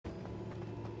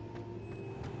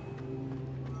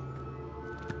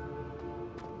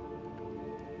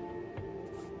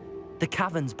The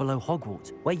caverns below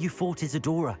Hogwarts, where you fought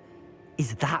Isadora.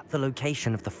 Is that the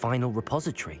location of the final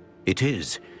repository? It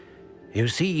is. You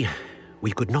see,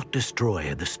 we could not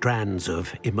destroy the strands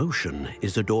of emotion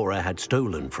Isadora had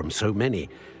stolen from so many.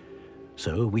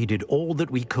 So we did all that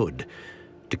we could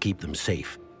to keep them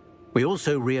safe. We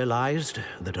also realized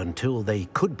that until they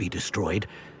could be destroyed,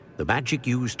 the magic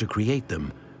used to create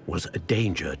them was a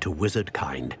danger to wizard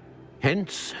kind.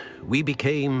 Hence, we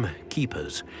became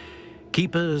keepers.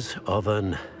 Keepers of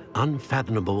an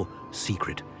unfathomable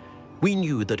secret. We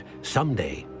knew that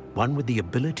someday, one with the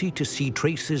ability to see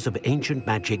traces of ancient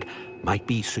magic might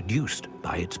be seduced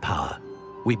by its power.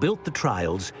 We built the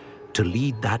trials to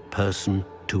lead that person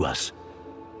to us,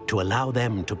 to allow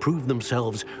them to prove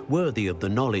themselves worthy of the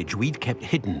knowledge we'd kept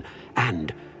hidden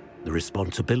and the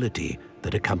responsibility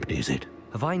that accompanies it.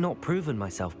 Have I not proven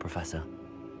myself, Professor?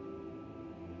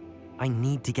 I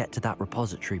need to get to that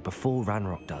repository before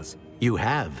Ranrock does. You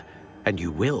have, and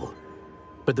you will.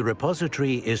 But the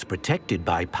repository is protected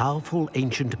by powerful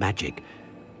ancient magic.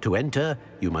 To enter,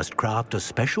 you must craft a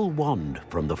special wand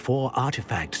from the 4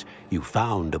 artifacts you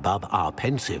found above our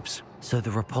pensives. So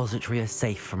the repository is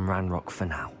safe from Ranrock for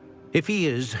now. If he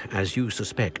is, as you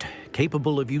suspect,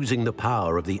 capable of using the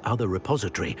power of the other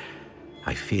repository,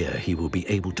 I fear he will be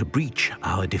able to breach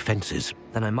our defenses.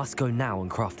 Then I must go now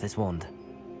and craft this wand.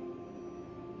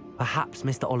 Perhaps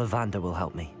Mr. Ollivander will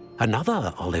help me.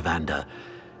 Another Ollivander?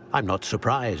 I'm not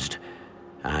surprised.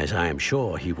 As I am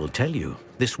sure he will tell you,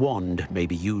 this wand may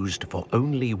be used for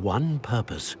only one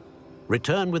purpose.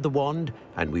 Return with the wand,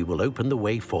 and we will open the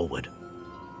way forward.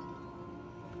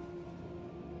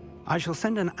 I shall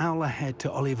send an owl ahead to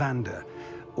Ollivander.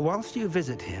 Whilst you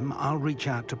visit him, I'll reach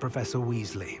out to Professor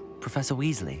Weasley. Professor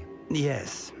Weasley?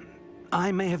 Yes. I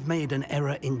may have made an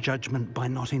error in judgment by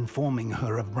not informing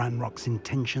her of Ranrock's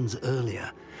intentions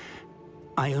earlier.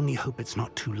 I only hope it's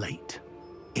not too late.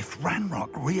 If Ranrock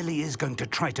really is going to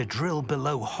try to drill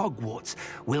below Hogwarts,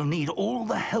 we'll need all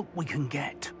the help we can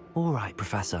get. All right,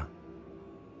 Professor.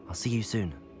 I'll see you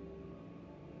soon.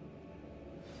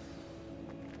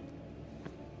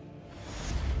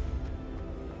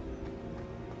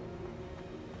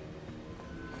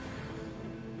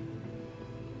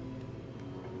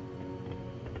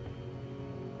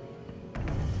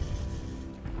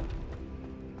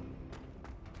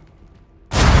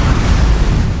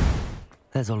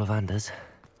 There's Ollivander's.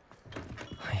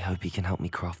 I hope he can help me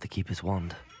craft the Keeper's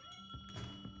wand.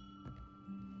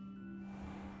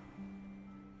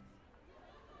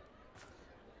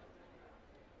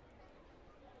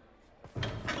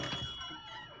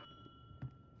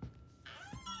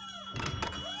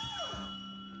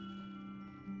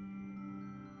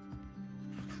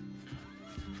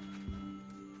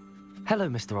 Hello,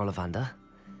 Mr. Ollivander.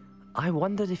 I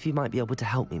wondered if you might be able to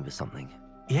help me with something.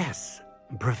 Yes.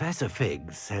 Professor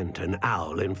Fig sent an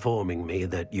owl informing me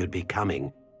that you'd be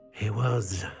coming. He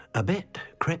was a bit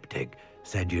cryptic,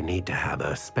 said you need to have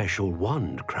a special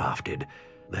wand crafted,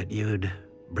 that you'd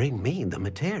bring me the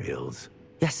materials.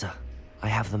 Yes, sir. I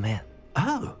have them here.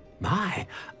 Oh, my.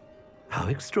 How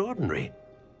extraordinary.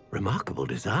 Remarkable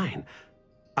design.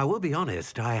 I will be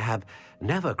honest, I have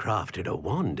never crafted a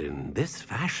wand in this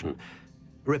fashion.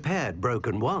 Repaired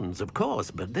broken wands, of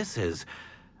course, but this is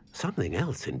something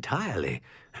else entirely.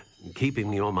 Keeping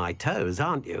me on my toes,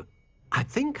 aren't you? I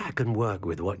think I can work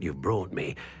with what you've brought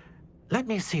me. Let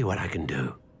me see what I can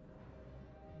do.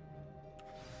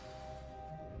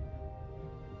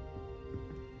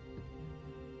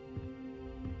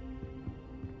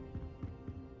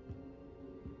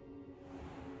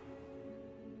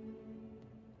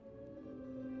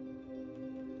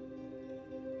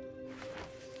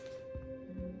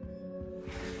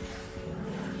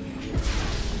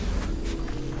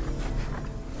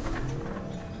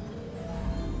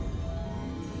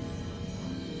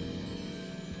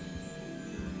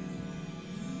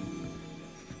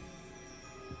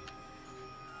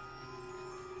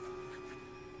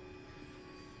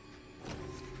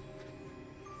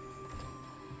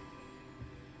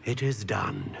 It is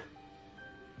done.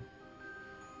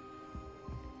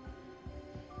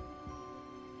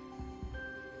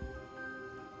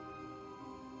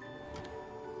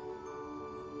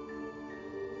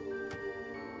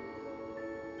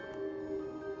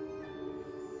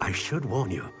 I should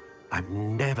warn you, I've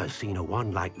never seen a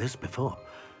wand like this before.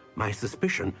 My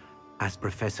suspicion, as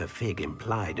Professor Fig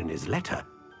implied in his letter,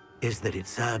 is that it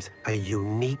serves a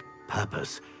unique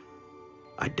purpose.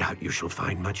 I doubt you shall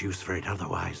find much use for it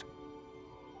otherwise.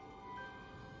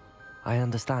 I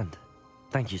understand.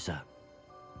 Thank you, sir.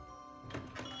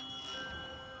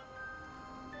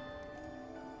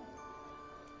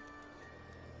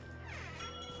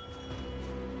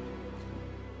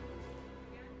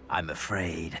 I'm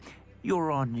afraid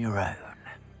you're on your own.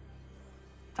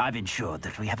 I've ensured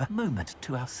that we have a moment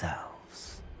to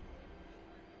ourselves.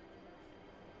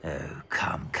 Oh,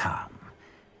 come, come.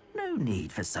 No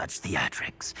need for such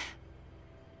theatrics.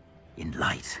 In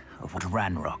light of what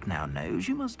Ranrock now knows,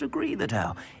 you must agree that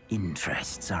our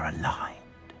interests are aligned.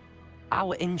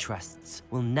 Our interests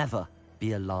will never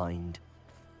be aligned.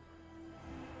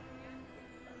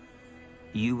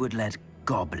 You would let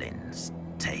goblins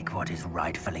take what is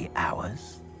rightfully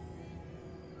ours?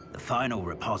 The final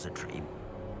repository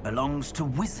belongs to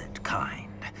wizard kind.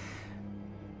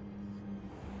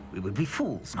 We would be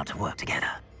fools not to work together.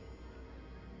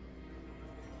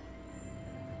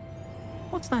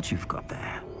 What's that you've got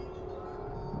there?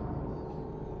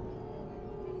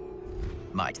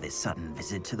 Might this sudden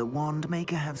visit to the Wand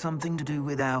Maker have something to do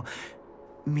with our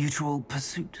mutual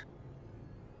pursuit?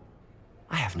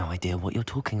 I have no idea what you're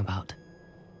talking about.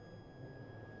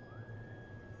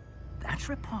 That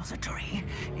repository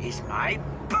is my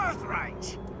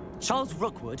birthright! Charles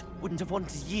Rookwood wouldn't have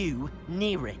wanted you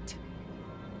near it.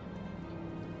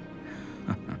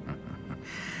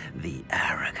 The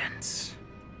arrogance.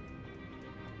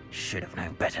 Should have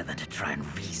known better than to try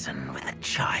and reason with a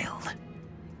child.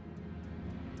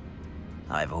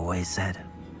 I've always said,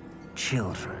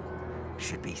 children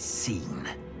should be seen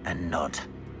and not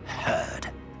heard.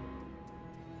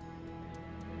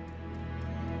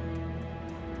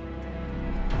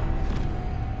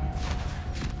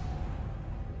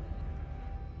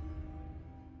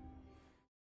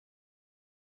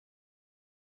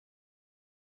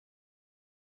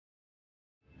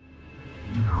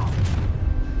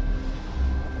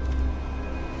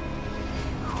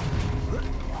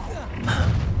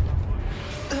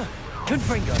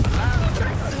 Confringo!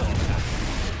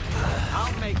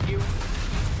 I'll make you.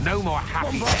 No more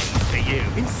happy days for you.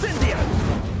 Incendio!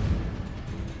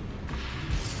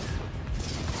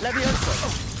 Levioso!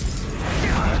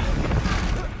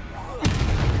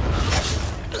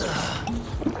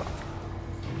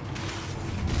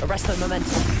 Arresto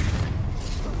momentum.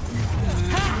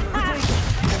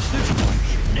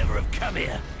 Should never have come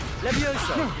here.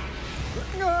 Levioso!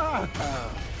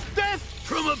 Death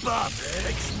from above.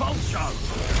 Expulsion.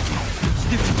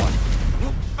 Stupid one.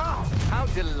 Oh, how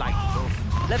delightful.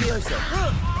 Levioso!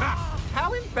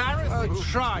 How embarrassing. Oh,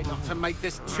 try not to make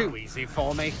this too easy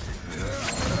for me.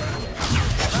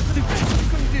 That's the best you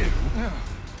can do.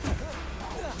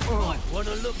 Might want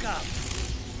to look up.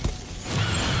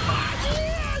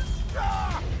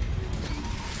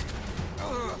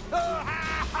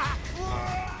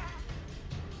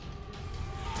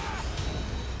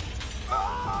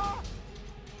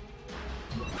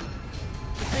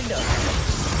 Confringo!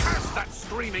 Curse that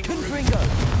screaming brute. Confringo!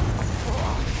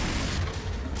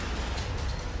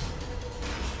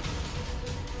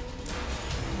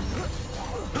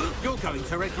 You're going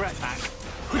to regret that.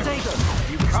 Potato!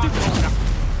 You can't hold up.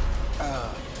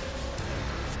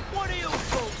 What are your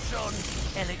thoughts on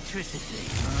electricity?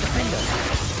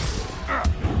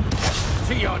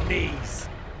 To your knees.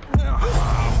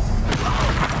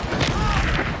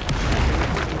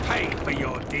 Pay for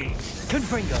your deeds.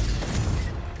 Confringo!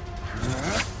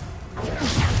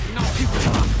 Not too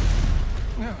far.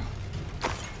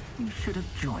 You should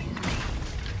have joined me.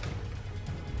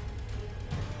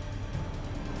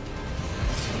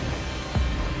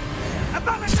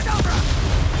 Abracadabra!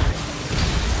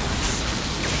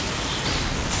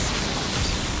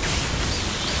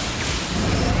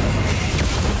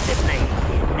 Simply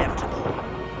inevitable.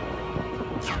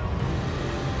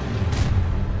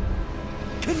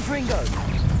 Confringo!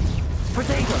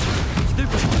 Potato!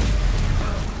 Stupid one!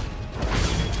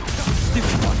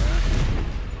 Stupid one!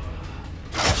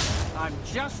 I'm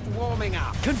just warming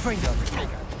up. Confringo!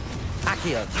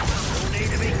 Accio! You'll need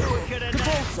to be quicker than that.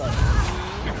 Cabalso!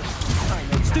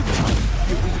 Stupid one!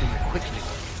 You're moving quickly.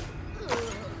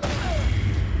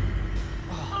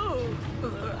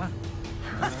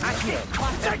 Accio!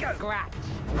 Scratch!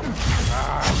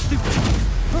 Stupid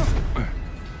one!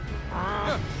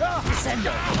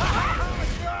 Descendo!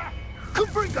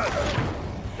 Confringo!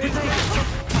 Potato!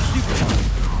 Stupid one!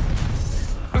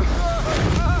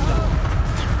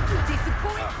 You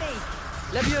disappoint me!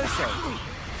 Levioso!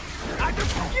 I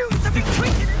refuse to be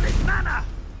treated in this manner!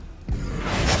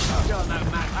 You're no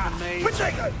match for me.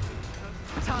 Potato!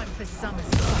 Time for summer.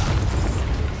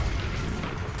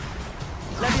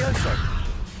 Levioso!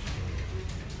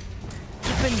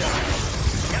 Defender!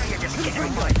 Now you're just getting on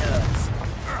Confringo! my nerves.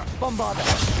 Bombarda!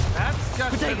 That's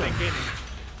just Potato. the beginning.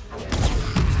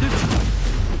 Stupid one!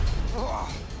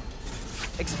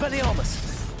 Expelliarmus!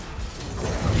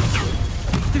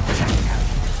 Stupid!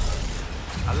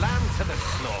 A lamb to the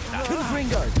slaughter.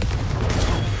 Confringo!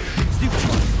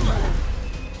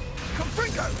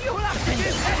 Confringo! You'll have to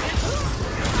do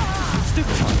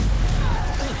Stupid!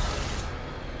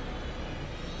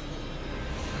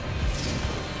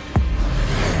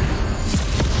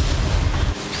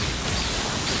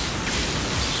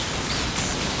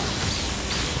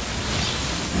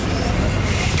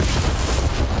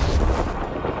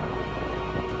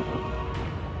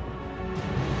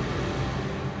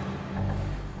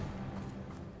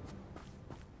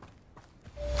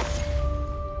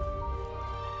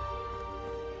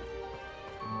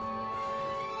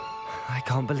 I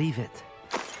can't believe it.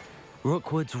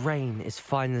 Rookwood's reign is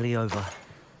finally over.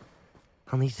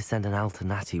 I'll need to send an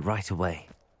alternati right away.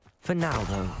 For now,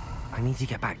 though, I need to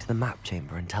get back to the map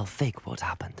chamber and tell Fig what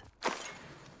happened.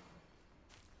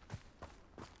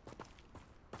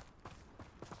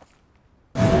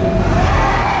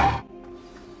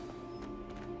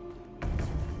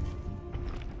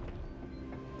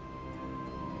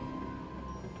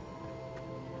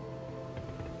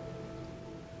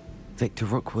 Victor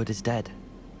Rookwood is dead.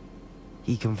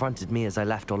 He confronted me as I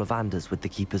left Ollivander's with the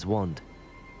Keeper's wand.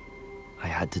 I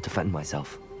had to defend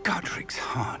myself. Godric's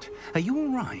heart, are you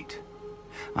all right?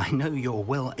 I know you're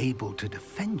well able to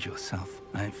defend yourself.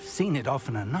 I've seen it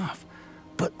often enough.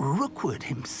 But Rookwood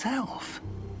himself...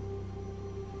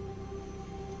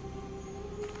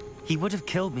 He would have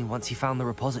killed me once he found the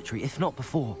repository, if not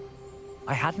before.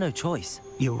 I had no choice.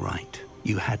 You're right.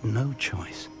 You had no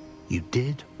choice. You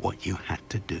did what you had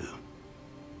to do.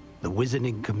 The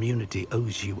wizarding community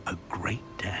owes you a great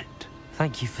debt.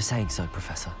 Thank you for saying so,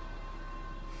 Professor.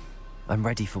 I'm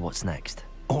ready for what's next.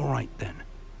 All right, then.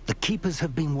 The Keepers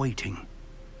have been waiting.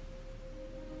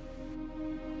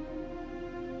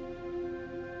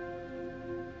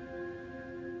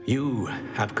 You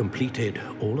have completed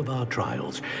all of our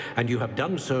trials, and you have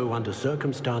done so under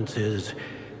circumstances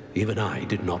even I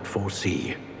did not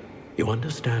foresee. You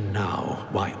understand now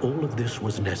why all of this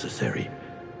was necessary.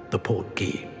 The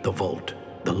portkey, the vault,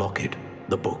 the locket,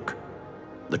 the book,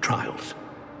 the trials.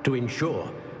 To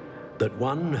ensure that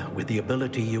one with the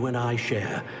ability you and I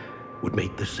share would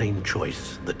make the same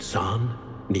choice that Zahn,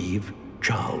 Neve,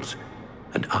 Charles,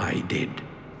 and I did.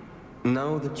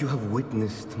 Now that you have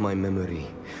witnessed my memory,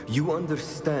 you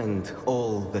understand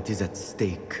all that is at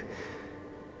stake.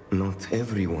 Not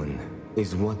everyone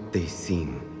is what they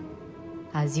seem.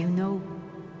 As you know,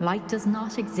 light does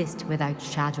not exist without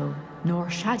shadow, nor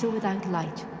shadow without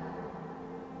light.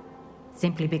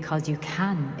 Simply because you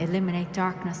can eliminate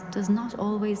darkness does not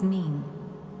always mean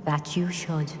that you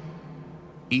should.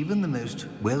 Even the most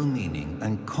well-meaning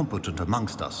and competent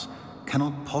amongst us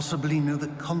cannot possibly know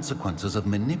the consequences of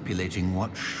manipulating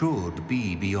what should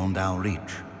be beyond our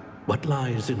reach. What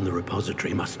lies in the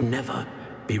repository must never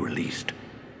be released.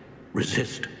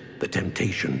 Resist the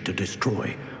temptation to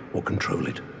destroy or control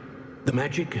it. The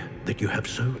magic that you have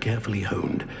so carefully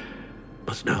honed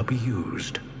must now be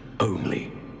used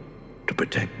only to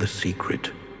protect the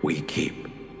secret we keep.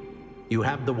 You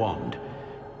have the wand.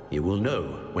 You will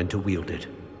know when to wield it.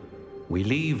 We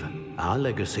leave our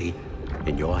legacy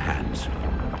in your hands.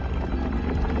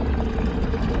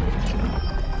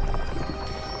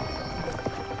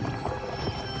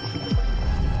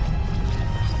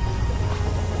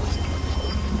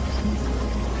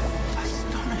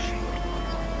 Astonishing.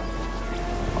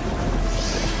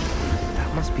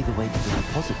 That must be the way to the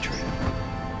repository.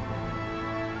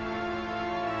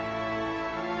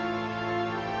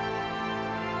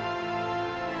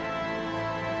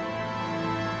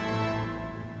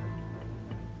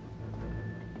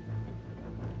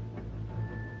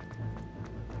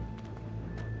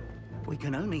 We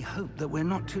can only hope that we're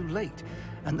not too late,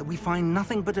 and that we find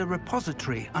nothing but a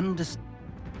repository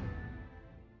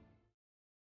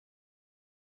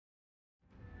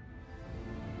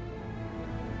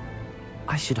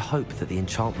I should hope that the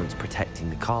enchantments protecting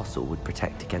the castle would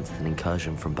protect against an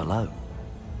incursion from below.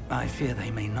 I fear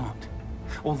they may not.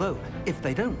 Although, if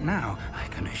they don't now, I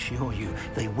can assure you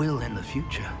they will in the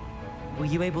future. Were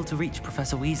you able to reach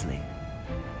Professor Weasley?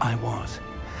 I was.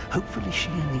 Hopefully she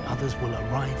and the others will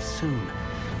arrive soon.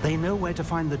 They know where to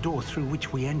find the door through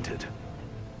which we entered.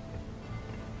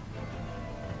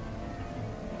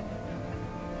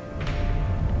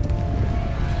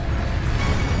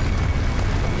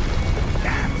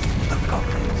 Damn, the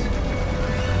goblins.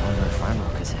 I wonder if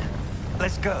Ranrock is here.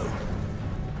 Let's go.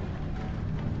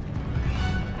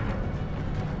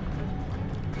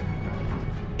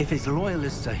 If his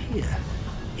loyalists are here,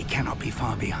 he cannot be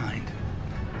far behind.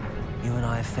 You and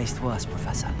I have faced worse,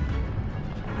 Professor.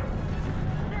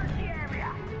 Search the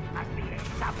area. Must be here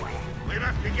somewhere. We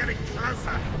must be getting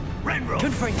closer.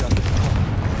 Confringo!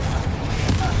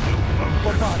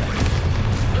 Bombarda.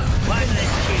 One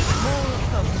less cube. More of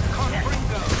them.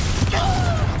 Confringo!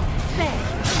 There.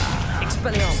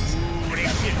 Expelliarmus.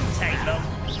 This shouldn't take long.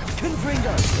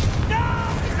 Confringo.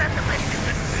 Is that the best of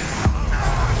it?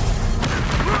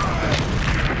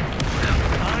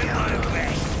 I won't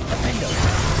rest. Offendo.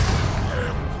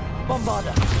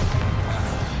 Bombarda.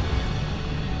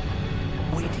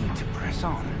 We need to press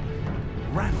on.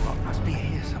 Ranrock must be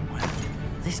here somewhere.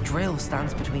 This drill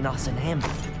stands between us and him.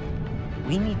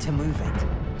 We need to move it.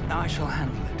 I shall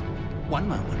handle it. One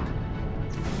moment.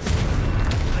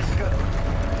 Let's go.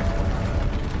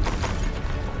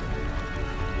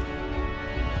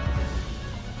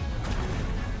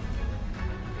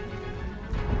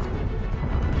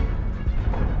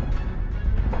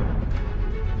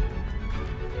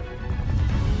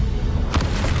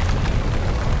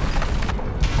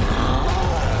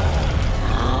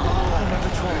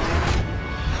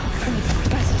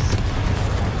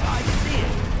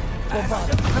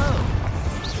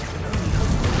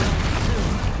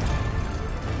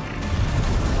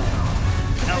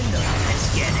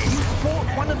 Let's get it. You fought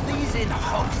one of these in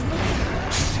Hogwarts?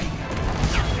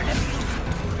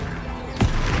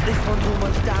 This one's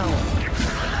almost down.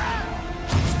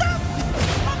 Stop!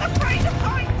 I'm afraid of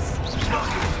heights!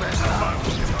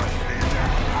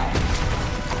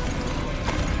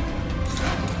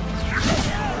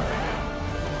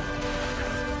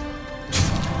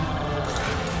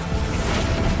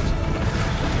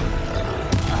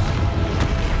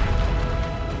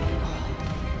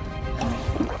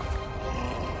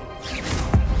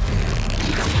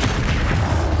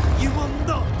 You will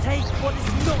not take what is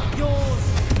not yours.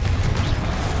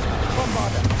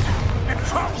 Bombarda. The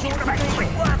trolls will make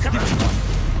quick work of us!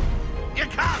 You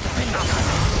can't stop us!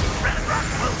 Red Rock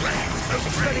will rest!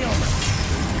 Expelliarmus.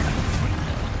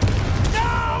 No!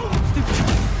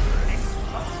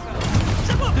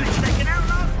 Someone thinks they can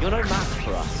outlast! You're no match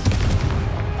for us.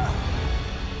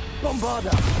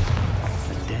 Bombarda.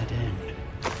 A dead end.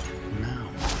 Now.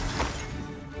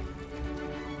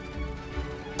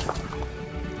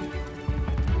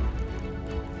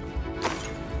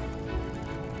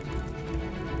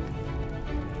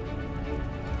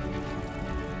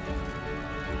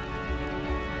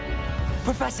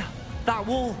 Professor, that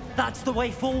wall, that's the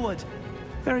way forward.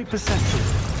 Very perceptive,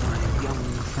 my young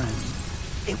friend.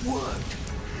 It worked.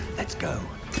 Let's go.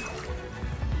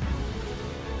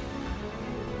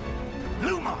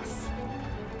 Lumos!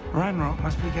 Ranrock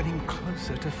must be getting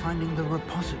closer to finding the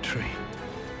repository.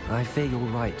 I fear you're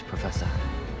right, Professor.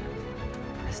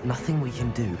 There's nothing we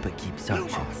can do but keep searching.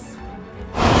 Lumos!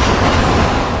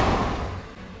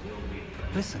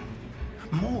 Listen,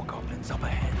 more goblins up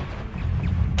ahead.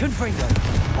 Confringo.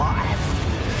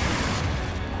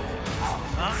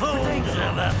 Fools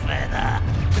of a feather!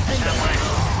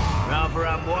 Rather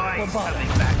unwise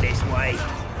coming back this way.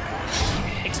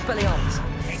 Expelliarmus.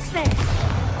 There.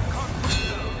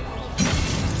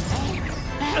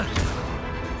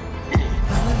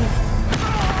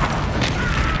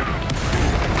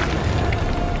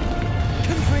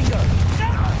 Confringo.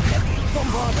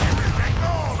 Bombarda.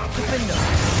 Defender.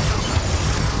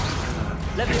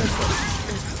 Leviosa.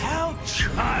 How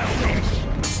childish!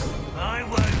 I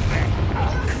won't bet.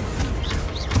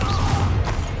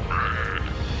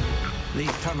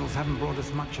 These tunnels haven't brought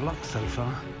us much luck so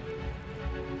far.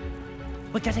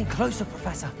 We're getting closer,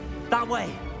 Professor. That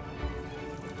way.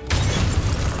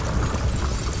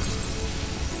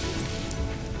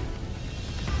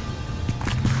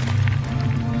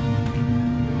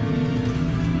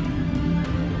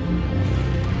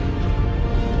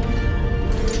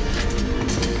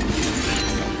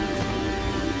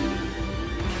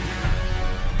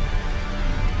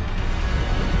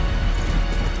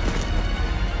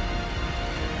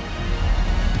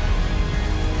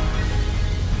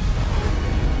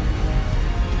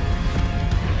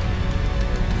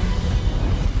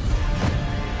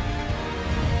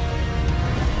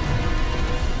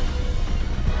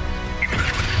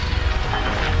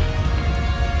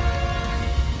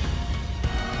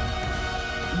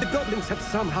 The goblins have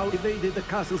somehow evaded the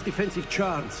castle's defensive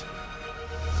charms.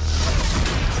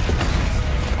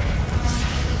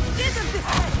 Give them this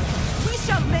head! We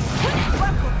shall make quick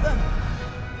work of them!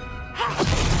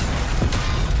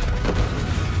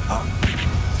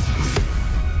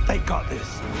 They got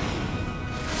this.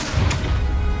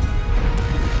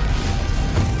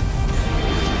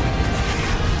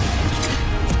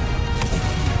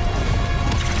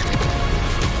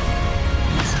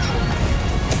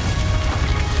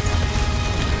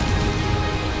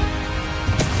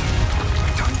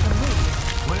 Time to move.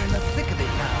 We're in the thick of it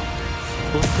now.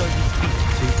 We'll show these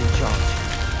beasts who's in charge.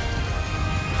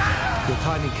 Your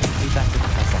timing couldn't be better,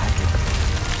 Professor Hagrid.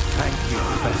 Thank you,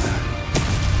 Professor.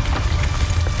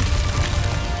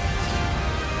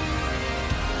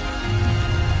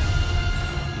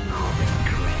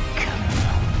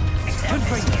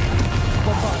 Confringo!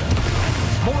 Bombardo!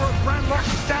 More of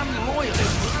Ranrock's damn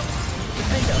royalism!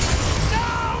 Defender!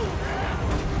 No!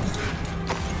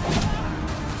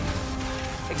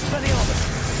 Expelliarmus!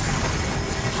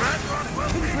 Ranrock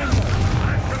will be Confringo!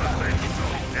 I should have made so.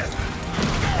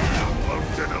 I won't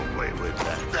get away with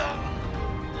that.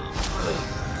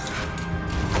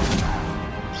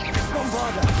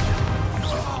 Bombardo!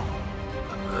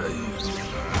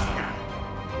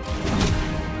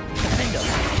 Defender!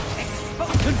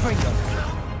 Confringo!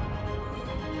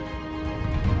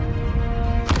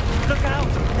 Look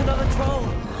out! Another troll!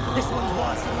 This one's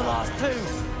worse than the last two!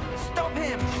 Stop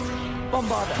him!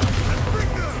 Bombardo!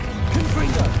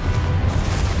 Confringo!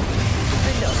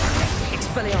 Defender!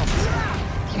 Expelliarmus!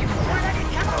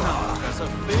 Professor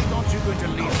Fig, aren't you going to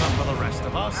leave some for the rest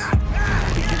of us?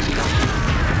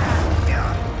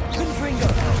 Confringo!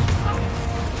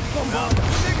 Bombardo!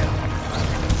 Defender!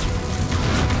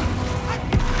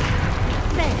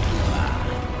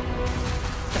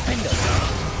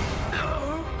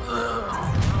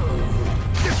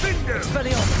 Defender!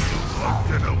 Expelliarmus! Won't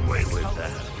get away with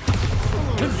that.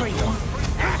 Confringo!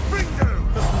 Confringo!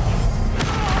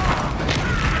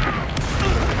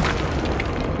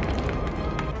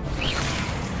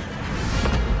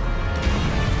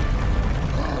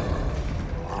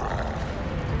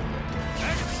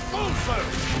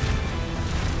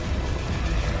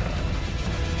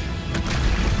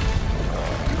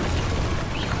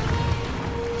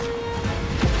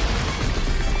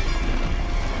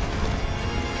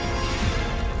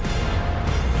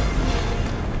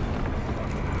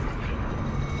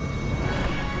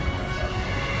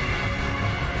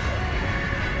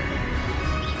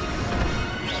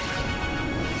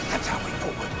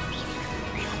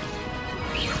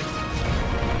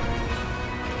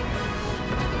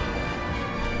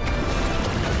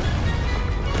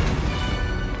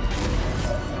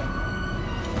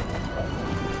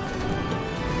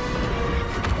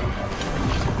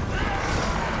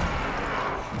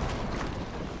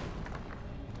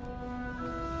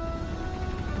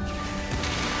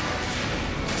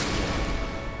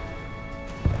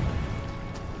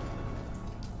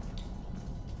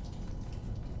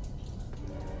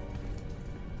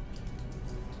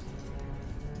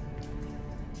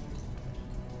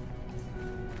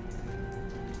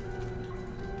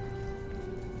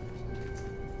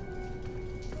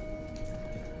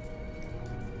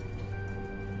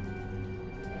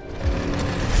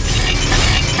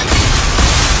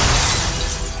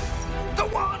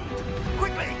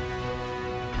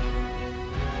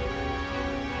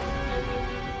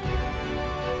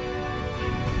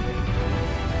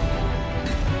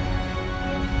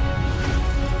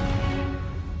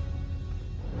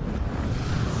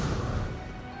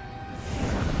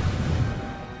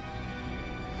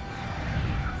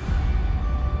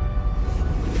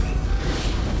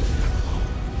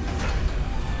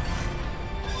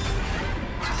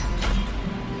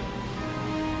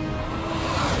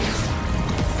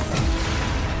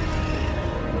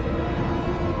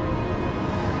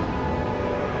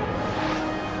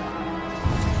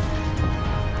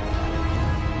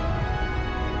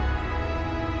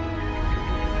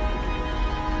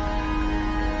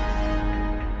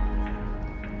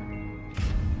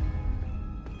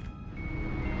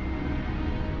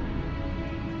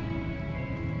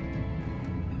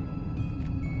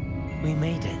 We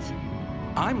made it.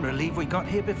 I'm relieved we got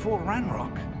here before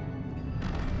Ranrock.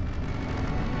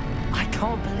 I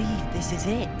can't believe this is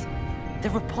it.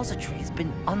 The repository has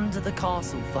been under the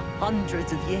castle for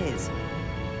hundreds of years.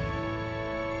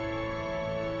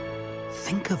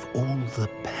 Think of all the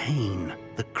pain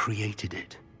that created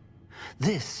it.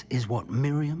 This is what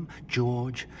Miriam,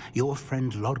 George, your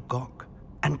friend Lodgok,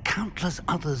 and countless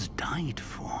others died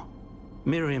for.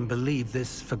 Miriam believed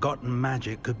this forgotten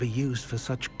magic could be used for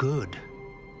such good.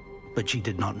 But she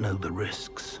did not know the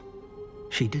risks.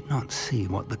 She did not see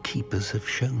what the Keepers have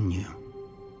shown you.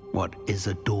 What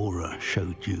Isadora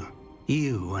showed you.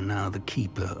 You are now the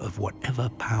Keeper of whatever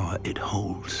power it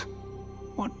holds.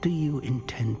 What do you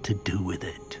intend to do with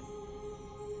it?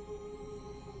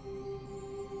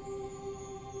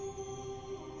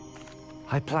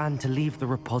 I plan to leave the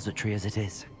repository as it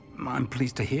is. I'm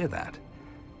pleased to hear that.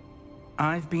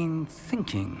 I've been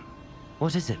thinking.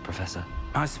 What is it, Professor?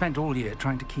 I spent all year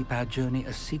trying to keep our journey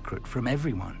a secret from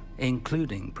everyone,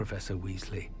 including Professor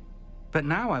Weasley. But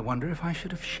now I wonder if I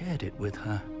should have shared it with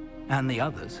her, and the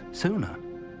others, sooner.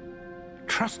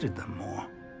 Trusted them more.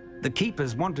 The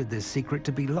Keepers wanted this secret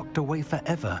to be locked away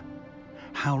forever.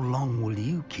 How long will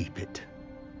you keep it?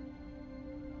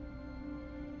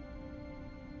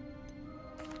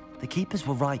 The Keepers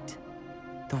were right.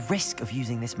 The risk of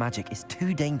using this magic is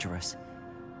too dangerous.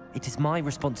 It is my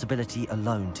responsibility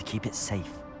alone to keep it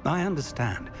safe. I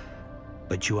understand,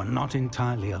 but you are not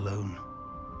entirely alone.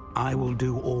 I will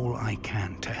do all I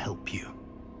can to help you.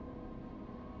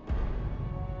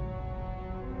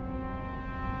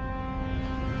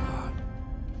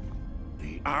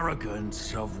 The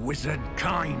arrogance of wizard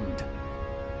kind.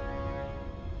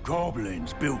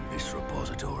 Goblins built this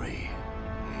repository.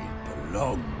 It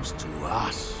belongs to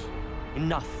us.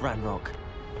 Enough, Ranrock.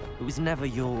 It was never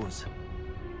yours.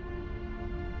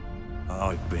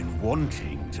 I've been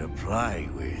wanting to play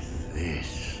with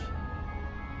this.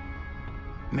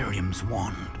 Miriam's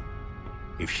wand.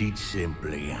 If she'd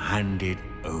simply handed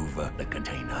over the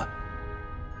container,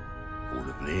 all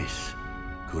of this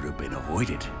could have been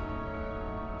avoided.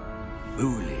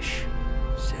 Foolish,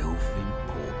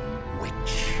 self-important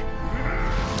witch.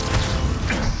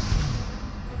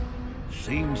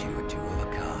 Seems you were two of a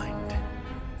kind.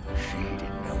 She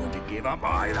didn't know when to give up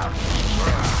either.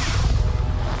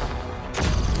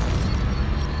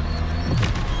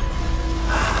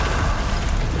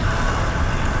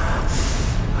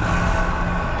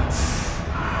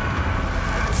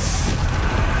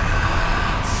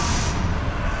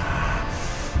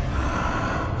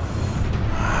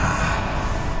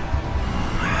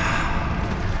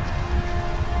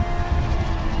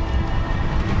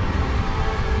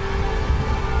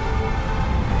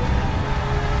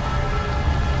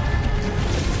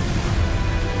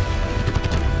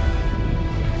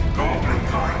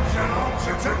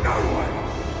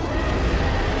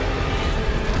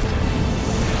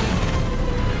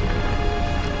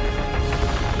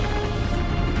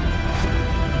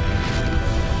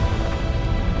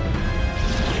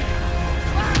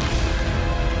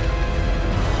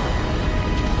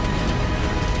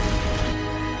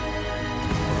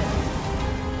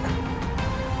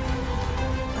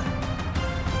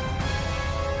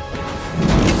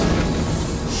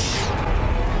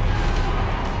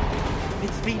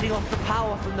 Feeding off the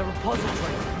power from the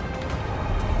repository.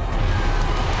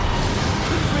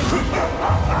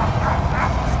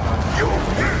 Your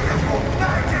beautiful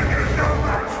magic is no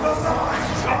match for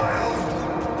mine, child!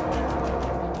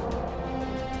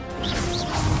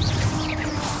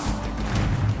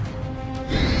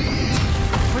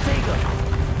 Protego!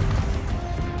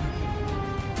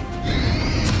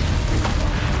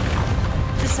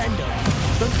 Descendo!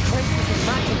 Those traces of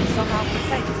magic are somehow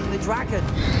protecting the dragon.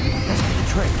 Let's do the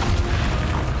trick.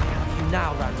 I have you now,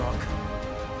 Ranrock.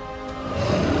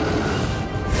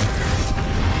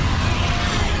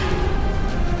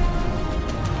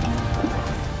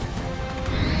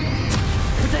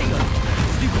 Protego!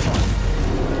 Stupefy!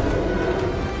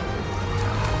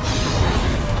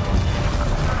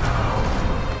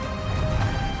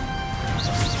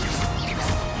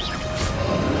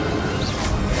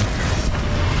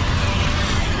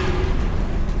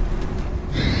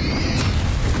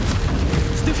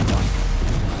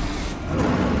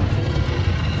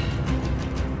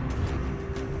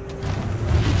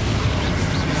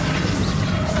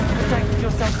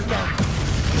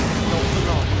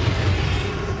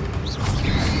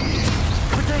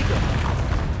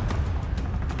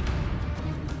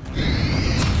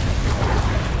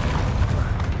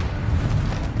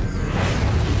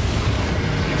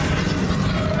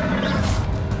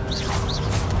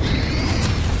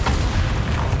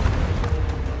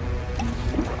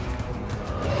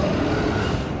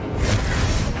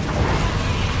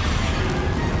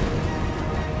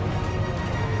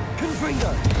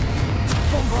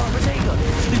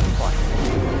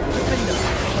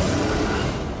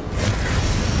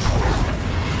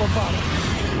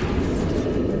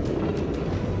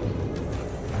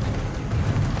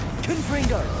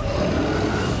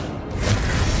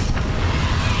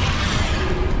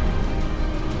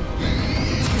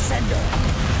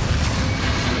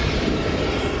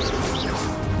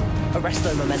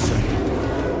 Arresto momentum.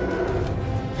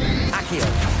 Accio.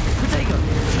 Protego.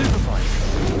 Stupefy.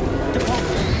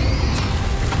 Depulso.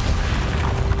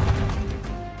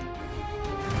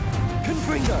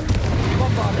 Confringo.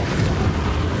 Bombarda.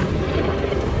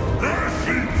 There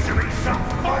seems to be some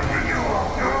fighting you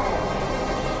after all.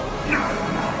 No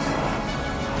matter.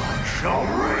 I shall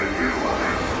rid you of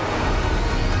it.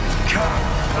 Come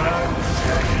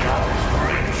closer, young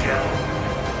creature.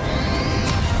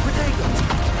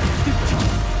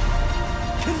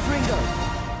 Confringo!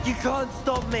 You can't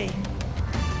stop me!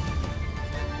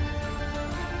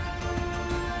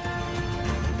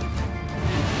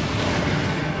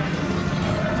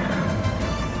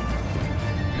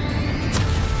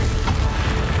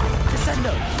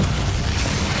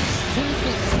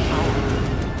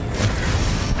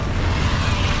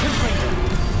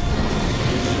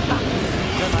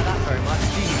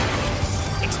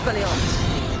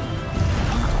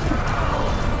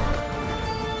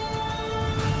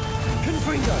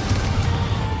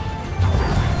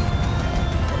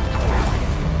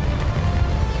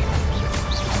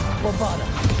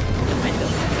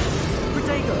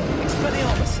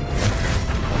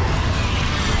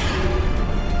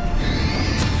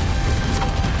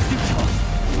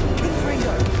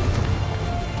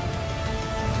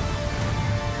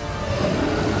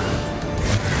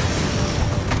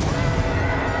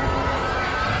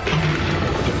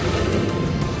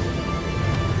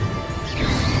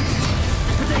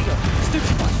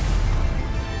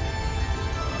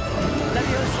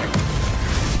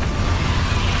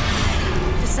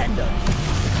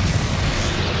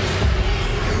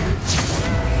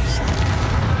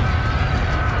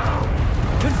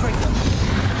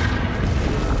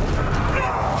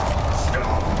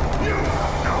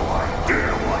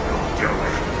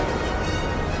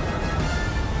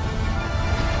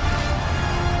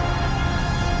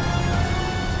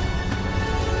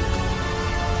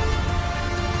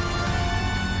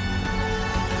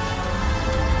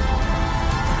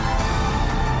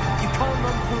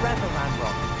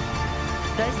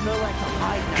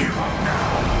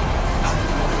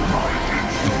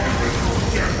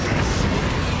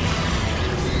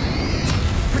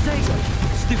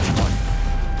 Duty one.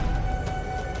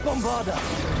 Bombarda.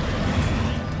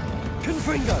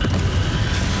 Confringo.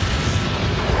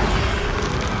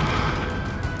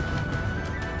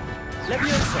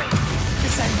 Levioso.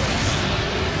 Descendo.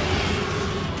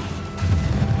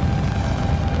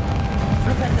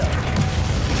 Flipendo.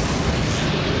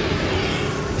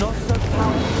 Not so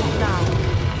powerful now.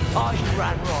 Are you,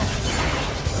 Ranrock?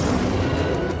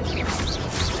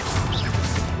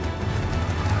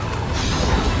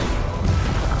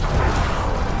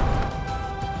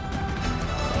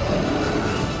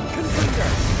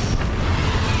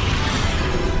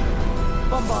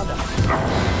 Bombarda.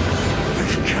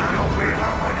 This cannot be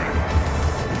happening.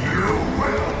 You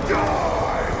will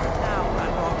die. Now,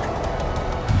 Ranrock.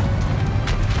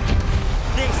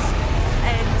 This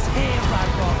ends here,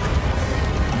 Ranrock.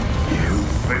 You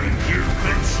think you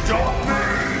can stop me?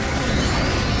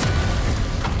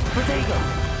 Protego.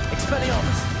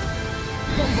 Expelliarmus.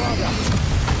 Bombarda.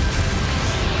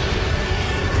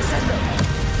 Descendo.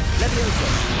 Levioso.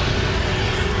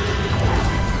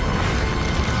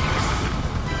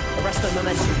 Arresto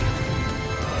momentum.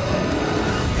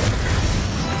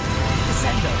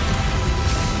 Descendo.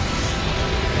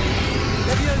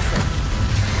 Levioso.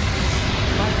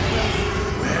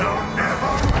 We'll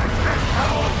never let this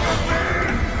happen to me!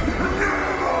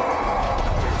 Never!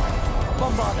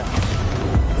 Bombarda.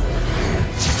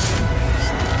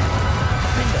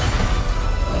 Finger.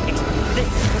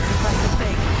 This could be pressure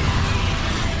big.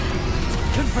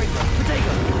 Confringo.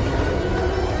 Protego.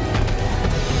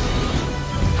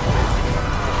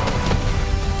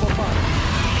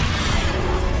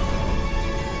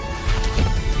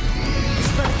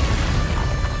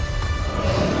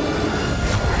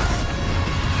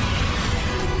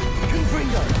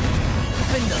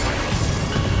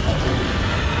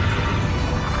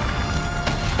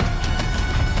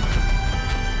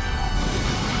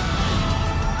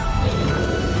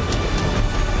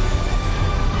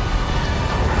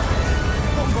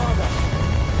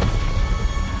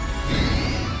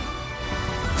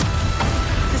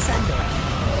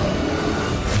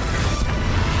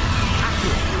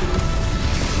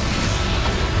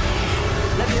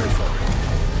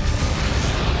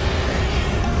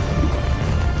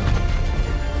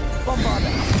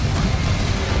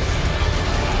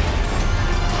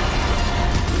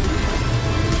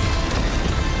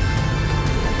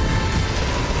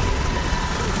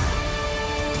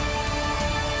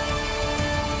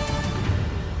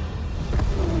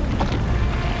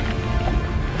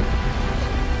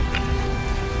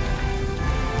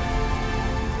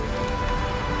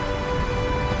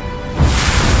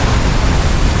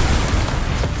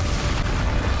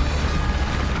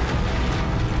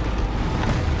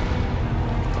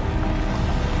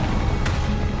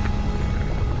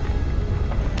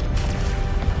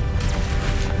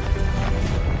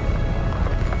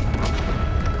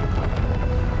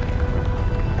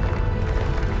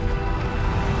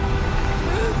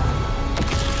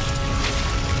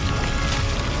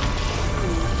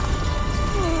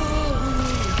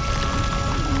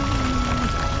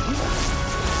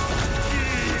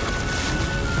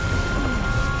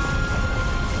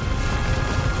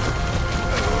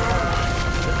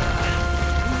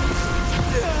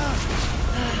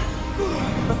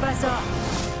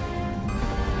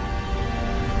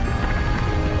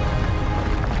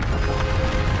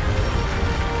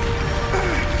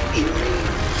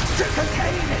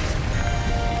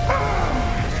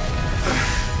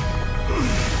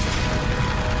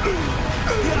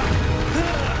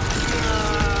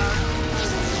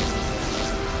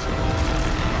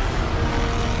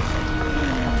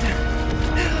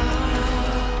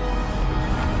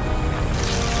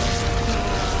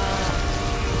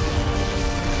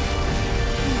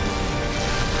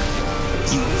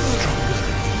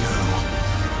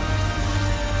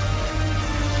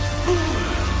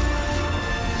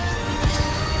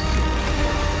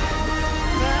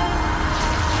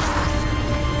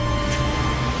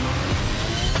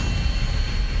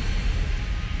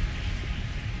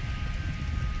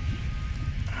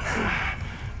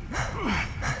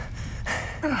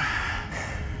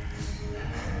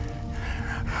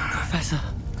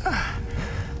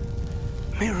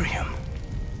 Miriam.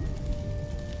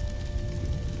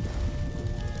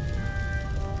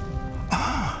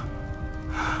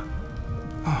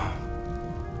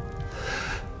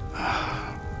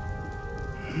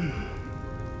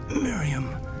 Miriam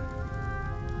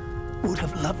would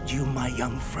have loved you, my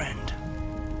young friend.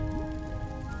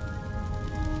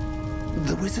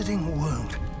 The wizarding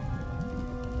world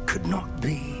could not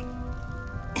be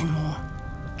in more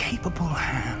capable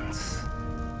hands.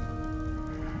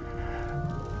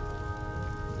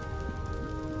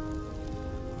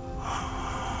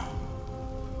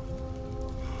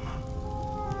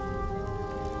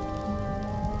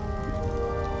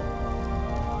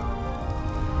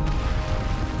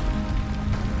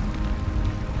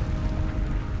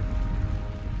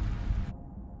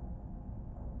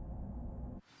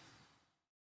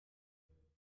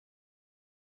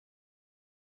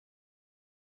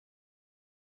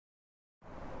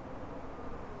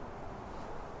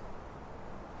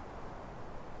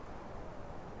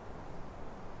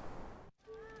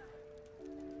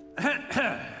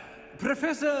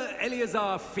 Professor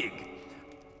Eleazar Fig.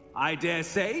 I dare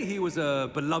say he was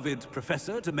a beloved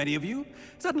professor to many of you,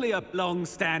 certainly a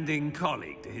long-standing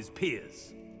colleague to his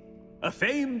peers. A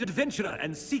famed adventurer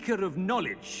and seeker of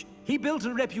knowledge, he built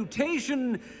a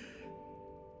reputation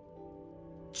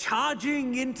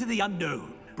charging into the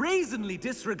unknown, brazenly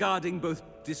disregarding both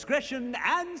discretion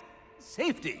and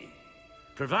safety,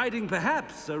 providing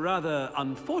perhaps a rather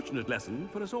unfortunate lesson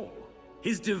for us all.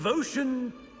 His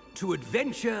devotion to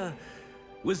adventure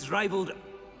was rivaled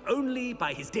only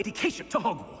by his dedication to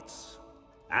Hogwarts.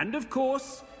 And of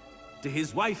course, to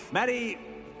his wife,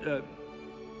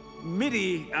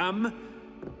 Miriam,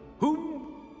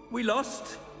 whom we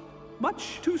lost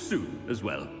much too soon as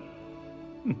well.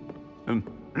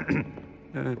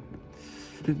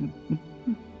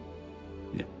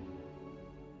 Yeah.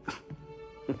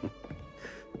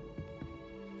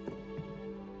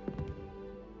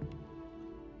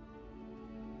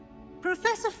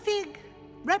 Professor Fig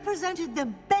represented the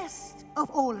best of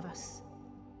all of us.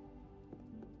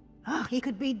 He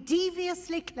could be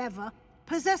deviously clever,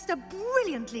 possessed a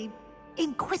brilliantly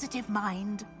inquisitive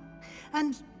mind,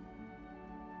 and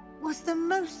was the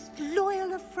most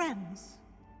loyal of friends.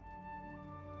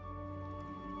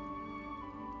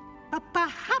 But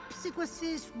perhaps it was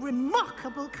his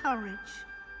remarkable courage,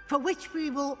 for which we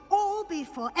will all be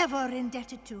forever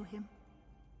indebted to him.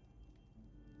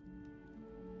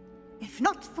 If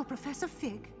not for Professor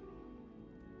Fig,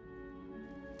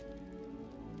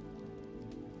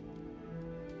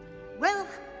 well,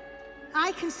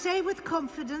 I can say with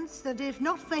confidence that if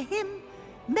not for him,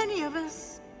 many of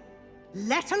us,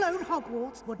 let alone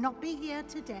Hogwarts, would not be here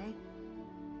today.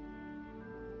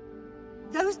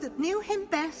 Those that knew him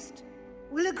best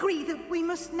will agree that we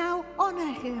must now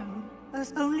honor him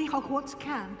as only Hogwarts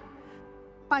can,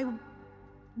 by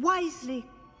wisely,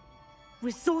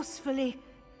 resourcefully,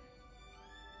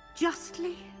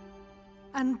 justly,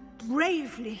 and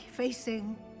bravely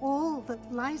facing all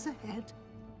that lies ahead.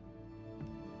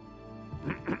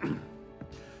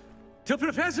 To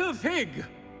Professor Fig!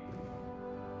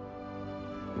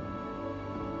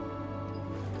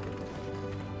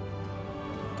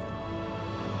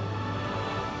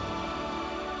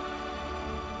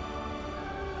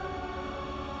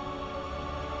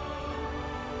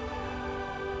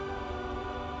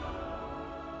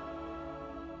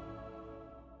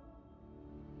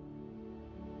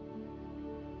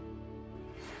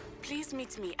 Please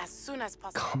meet me as soon as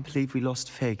possible. Can't believe we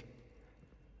lost Fig.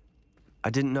 I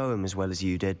didn't know him as well as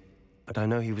you did, but I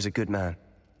know he was a good man.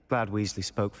 Glad Weasley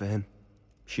spoke for him.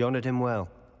 She honored him well.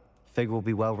 Fig will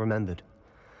be well remembered.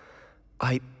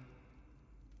 I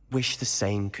wish the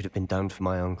same could have been done for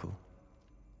my uncle.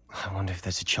 I wonder if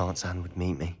there's a chance Anne would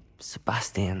meet me.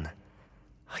 Sebastian,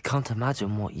 I can't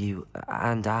imagine what you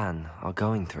and Anne are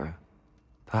going through.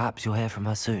 Perhaps you'll hear from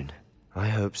her soon. I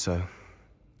hope so.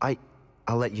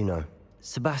 I'll let you know.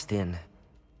 Sebastian,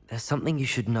 there's something you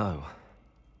should know.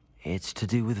 It's to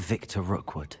do with Victor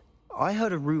Rookwood. I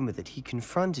heard a rumor that he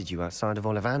confronted you outside of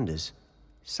Ollivander's.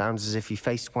 Sounds as if he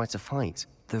faced quite a fight.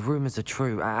 The rumors are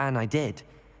true, and I did,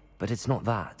 but it's not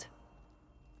that.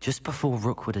 Just before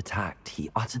Rookwood attacked, he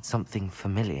uttered something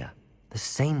familiar. The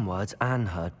same words Anne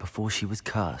heard before she was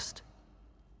cursed.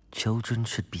 Children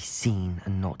should be seen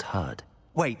and not heard.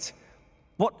 Wait,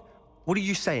 what are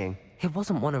you saying? It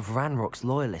wasn't one of Ranrock's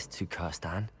loyalists who cursed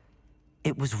Anne.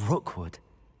 It was Rookwood.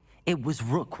 It was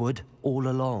Rookwood all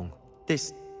along.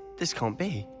 This can't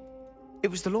be. It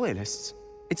was the loyalists.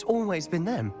 It's always been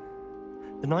them.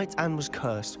 The night Anne was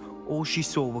cursed, all she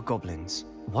saw were goblins.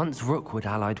 Once Rookwood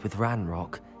allied with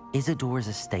Ranrock, Isadora's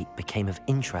estate became of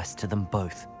interest to them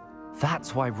both.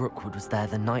 That's why Rookwood was there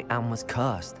the night Anne was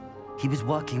cursed. He was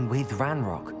working with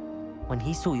Ranrock. When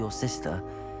he saw your sister,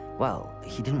 well,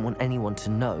 he didn't want anyone to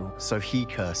know. So he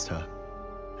cursed her.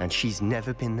 And she's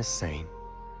never been the same.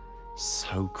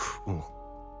 So cruel.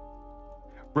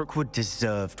 Rookwood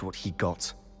deserved what he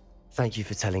got. Thank you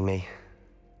for telling me.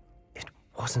 It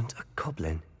wasn't a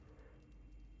goblin.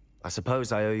 I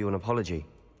suppose I owe you an apology.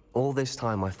 All this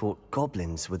time I thought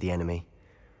goblins were the enemy.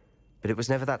 But it was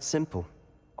never that simple.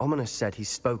 Ominous said he's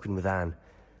spoken with Anne.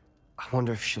 I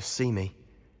wonder if she'll see me.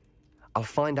 I'll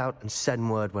find out and send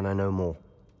word when I know more.